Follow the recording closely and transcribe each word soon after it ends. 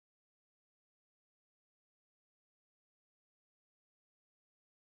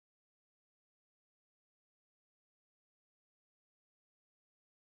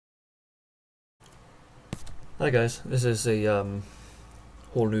Hi guys, this is a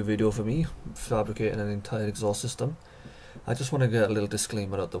whole new video for me, fabricating an entire exhaust system. I just want to get a little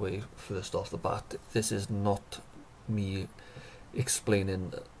disclaimer out the way first off the bat. This is not me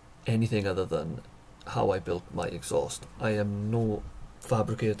explaining anything other than how I built my exhaust. I am no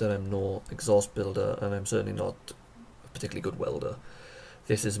fabricator, I'm no exhaust builder, and I'm certainly not a particularly good welder.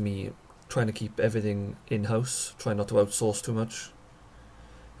 This is me trying to keep everything in-house, trying not to outsource too much.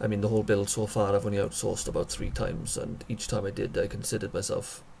 I mean, the whole build so far I've only outsourced about 3 times, and each time I did I considered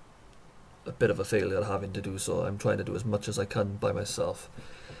myself a bit of a failure having to do so. I'm trying to do as much as I can by myself.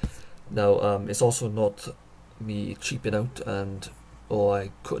 Now, it's also not me cheaping out and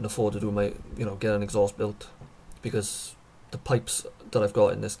I couldn't afford to do my, get an exhaust built, because the pipes that I've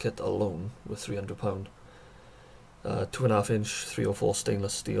got in this kit alone were £300. 2.5 inch 304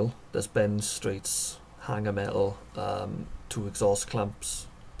 stainless steel. There's bends, straights, hanger metal, 2 exhaust clamps.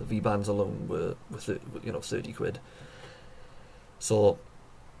 The V-bands alone were 30 quid. So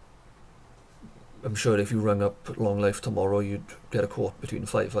I'm sure if you rang up Long Life tomorrow, you'd get a quote between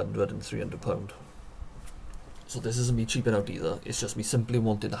 £500 and £300. So this isn't me cheaping out either. It's just me simply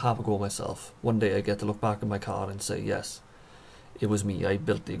wanting to have a go myself. One day I get to look back in my car and say, yes, it was me. I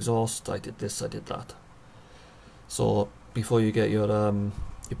built the exhaust. I did this. I did that. So before you get your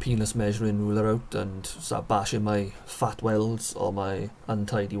penis measuring ruler out and start bashing my fat welds or my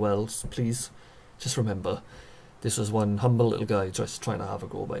untidy welds, please just remember, this was one humble little guy just trying to have a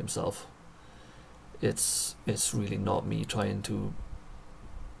go by himself. It's really not me trying to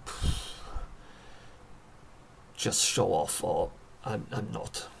just show off, or I'm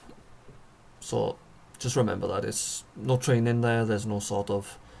not. So just remember that it's no training there, there's no sort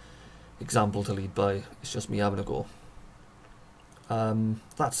of example to lead by, it's just me having a go.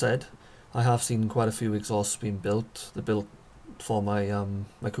 That said, I have seen quite a few exhausts being built. They're built for my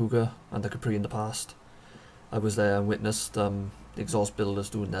my Cougar and the Capri in the past. I was there and witnessed the exhaust builders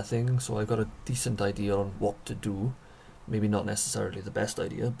doing their thing, so I got a decent idea on what to do. Maybe not necessarily the best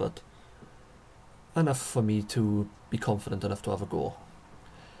idea, but enough for me to be confident enough to have a go.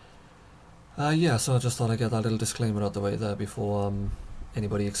 Yeah, so I just thought I'd get that little disclaimer out the way there before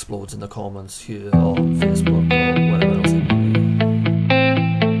anybody explodes in the comments here or on Facebook or whatever else it may be.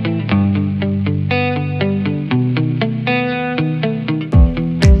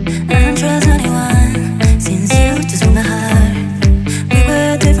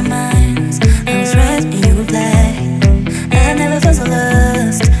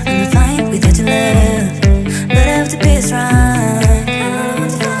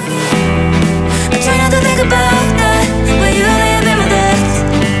 About that, where you live in my thoughts.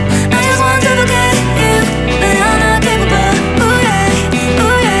 I just want to forget you, but I'm not capable.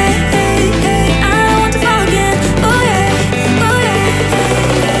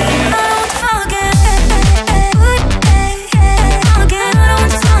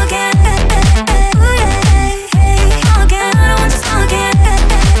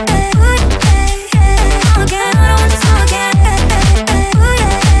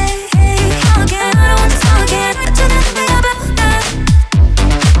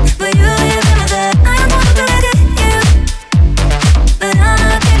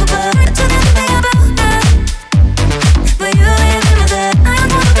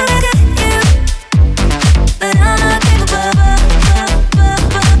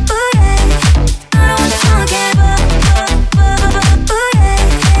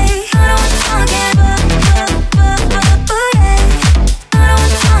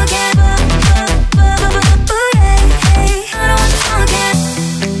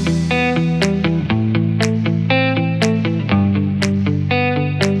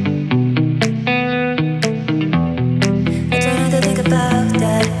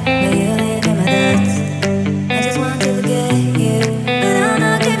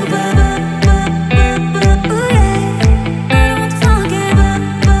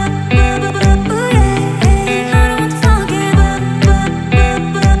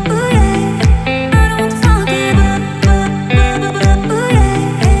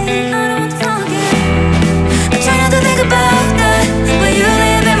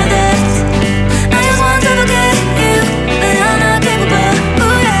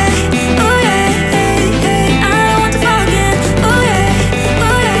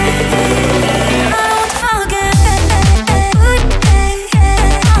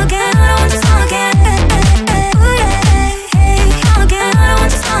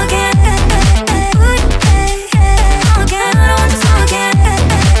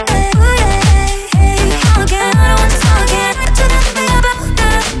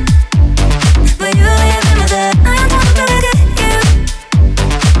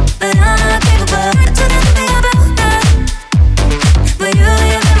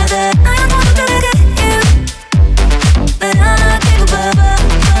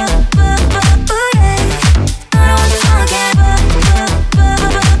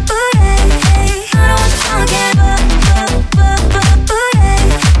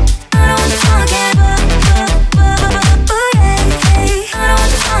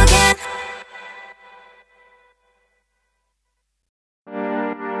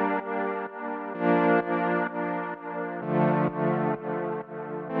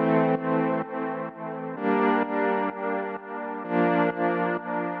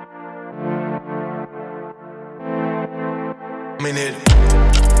 minute.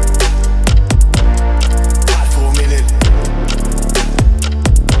 Hot for a minute.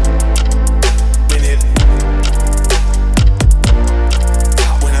 Minute.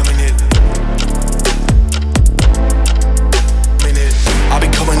 Hot when I'm in it. Minute. I'll be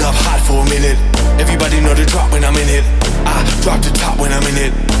coming up hot for a minute. Everybody know the drop when I'm in it. I drop the top when I'm in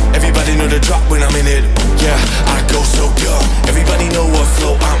it. Everybody know the drop when I'm in it. Yeah, I go so dumb. Everybody know what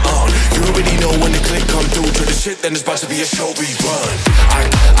flow I'm on. You already know when the click come through to the shit, then it's about to be a show rerun.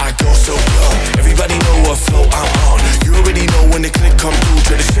 I go so dumb. Everybody know what flow I'm on. You already know when the click come through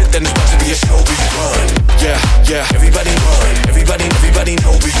to the shit, then it's about to be a show rerun. Yeah, everybody run. Everybody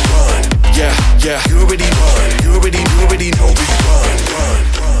know we run. Yeah, you already run. You already know we run.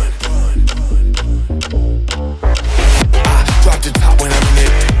 Drop the top when I'm in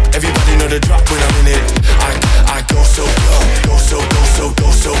it. Everybody know the drop when I'm in it. I go so dumb, go so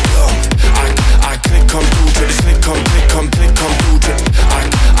dumb. I click come through to the slick come, click come through to.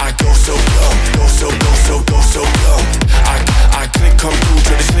 I go so dumb, go so dumb. I click come through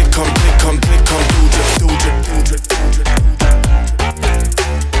to the slick come, click come through to.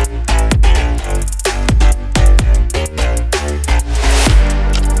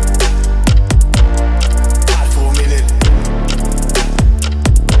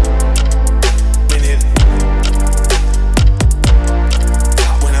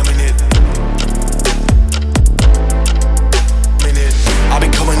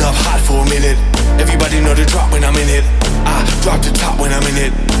 Drop the top when I'm in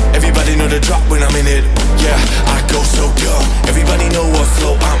it. Everybody know the drop when I'm in it. Yeah, I go so dumb. Everybody know what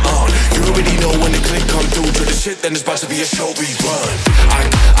flow I'm on. You already know when the click come through to the shit, then it's about to be a show rerun.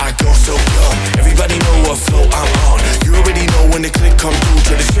 I go so dumb. Everybody know what flow I'm on. You already know when the click come through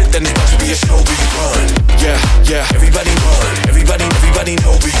to the shit, then it's about to be a show rerun. Yeah, everybody run. Everybody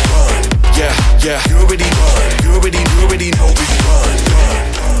know we run. Yeah, you already run. You already know we run.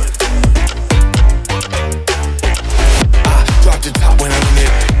 Drop the top when I'm in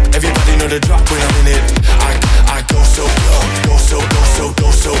it. Everybody know the drop when I'm in it. I go so dumb, go so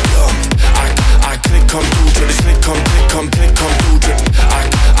dumb. I click come through to the slick come, click come through to.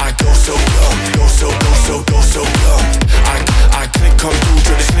 I go so dumb, go so dumb. I click come through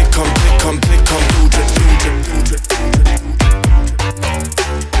to the slick come, click come through to.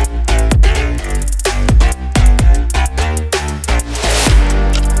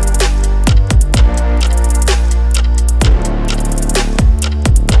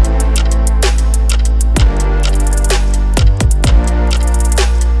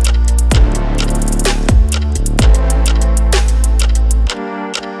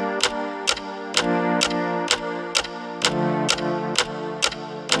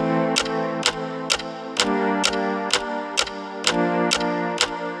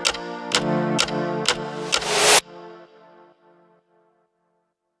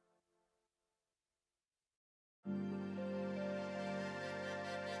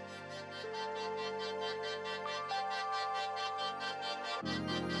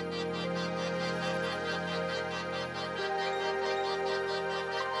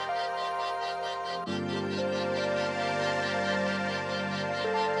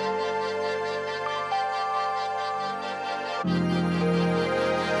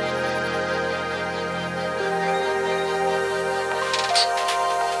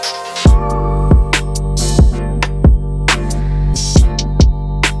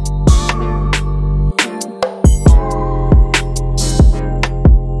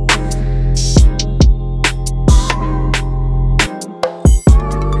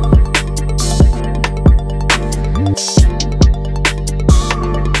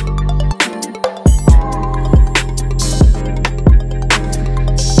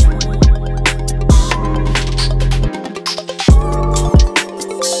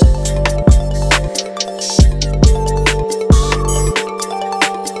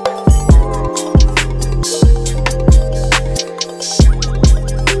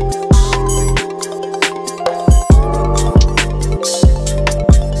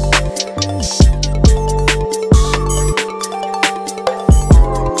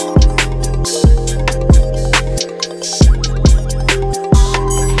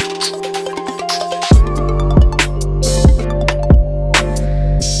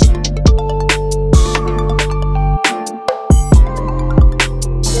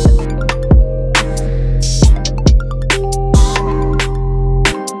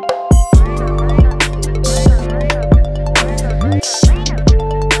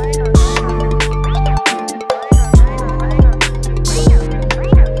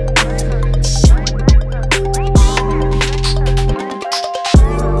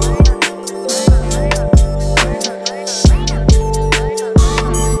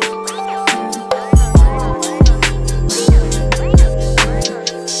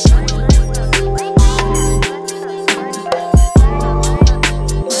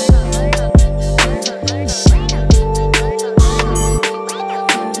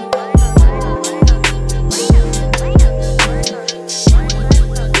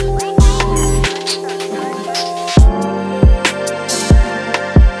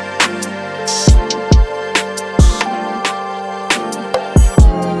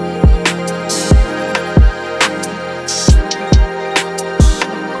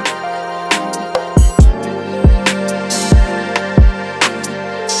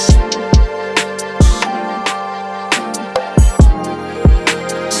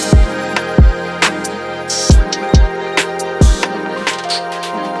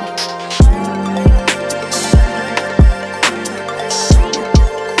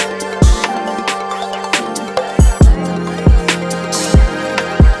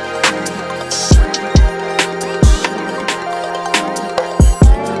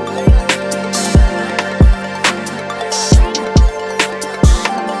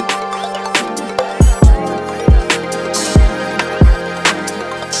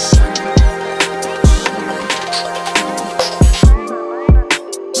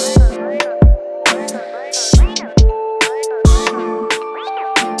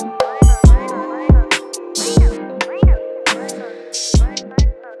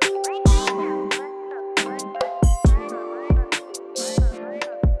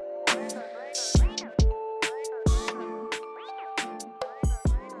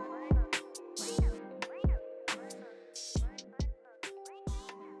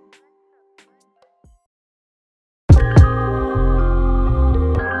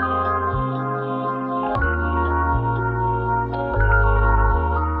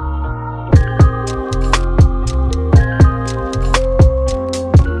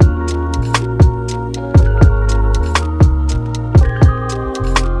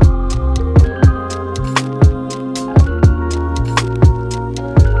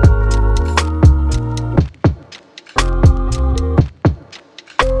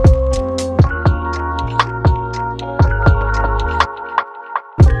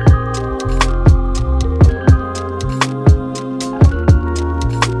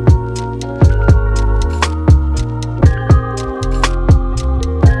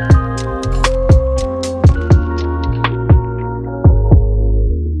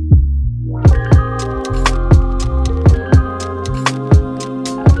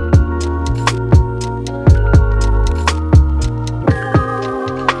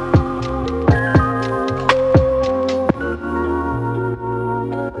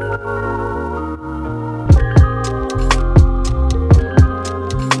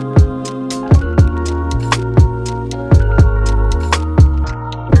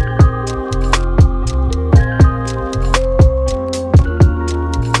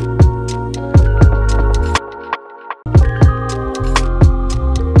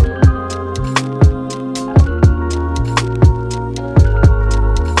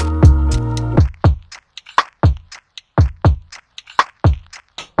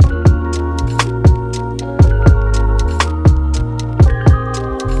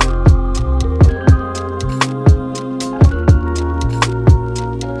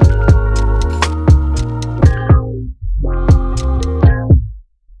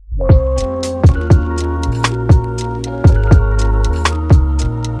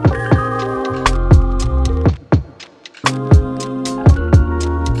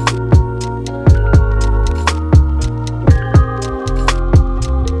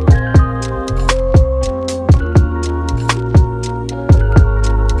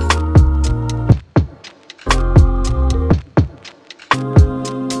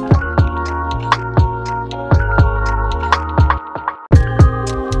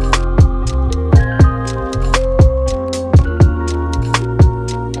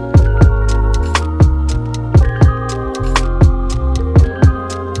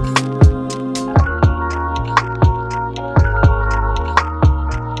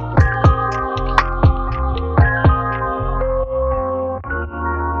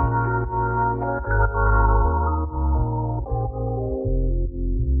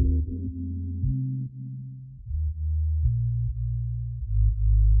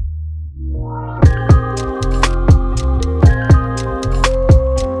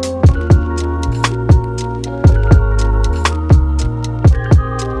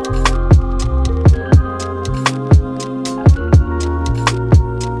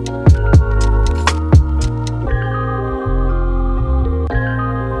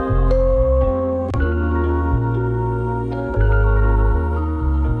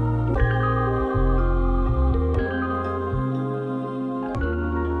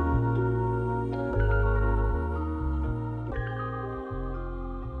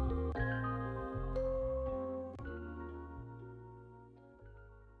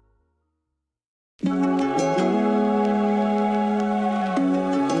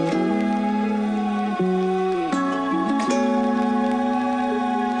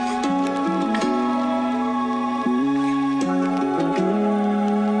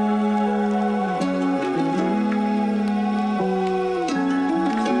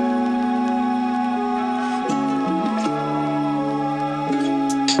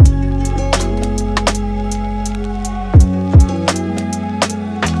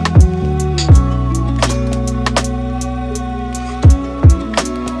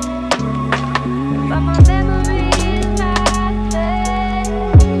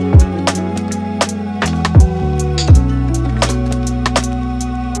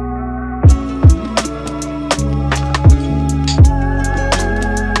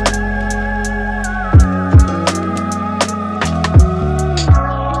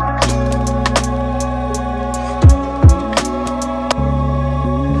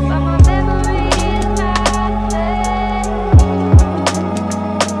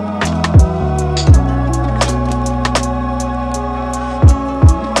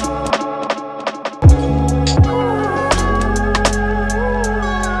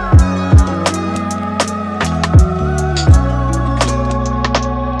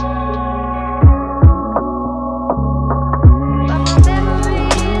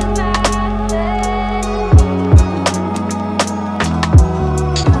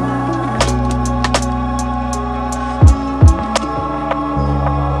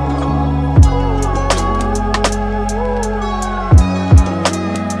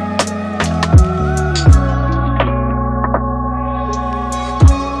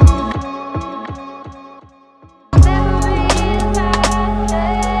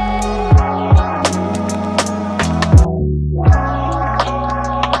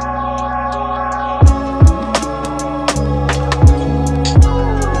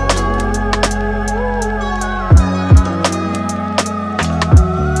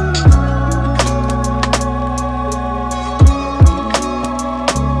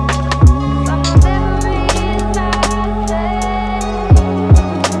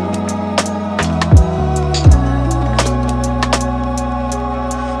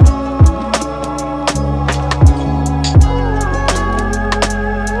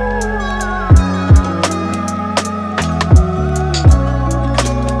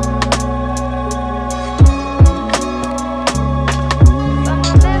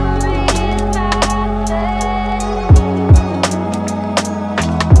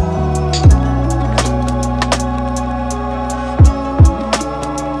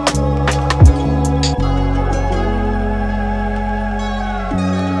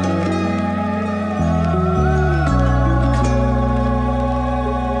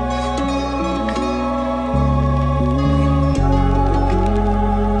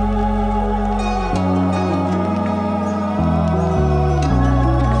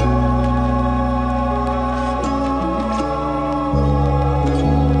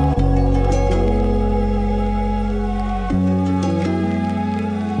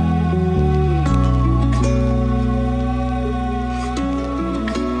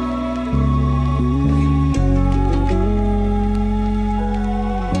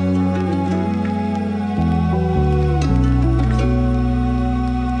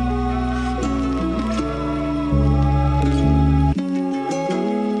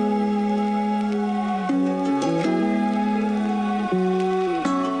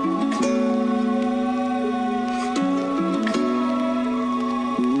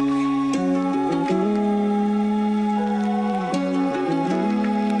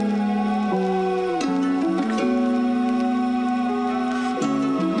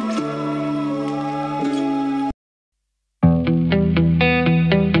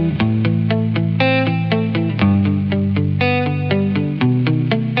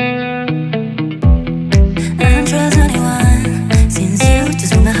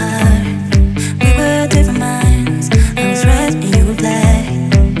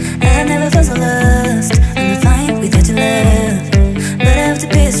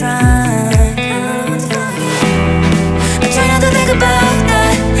 trying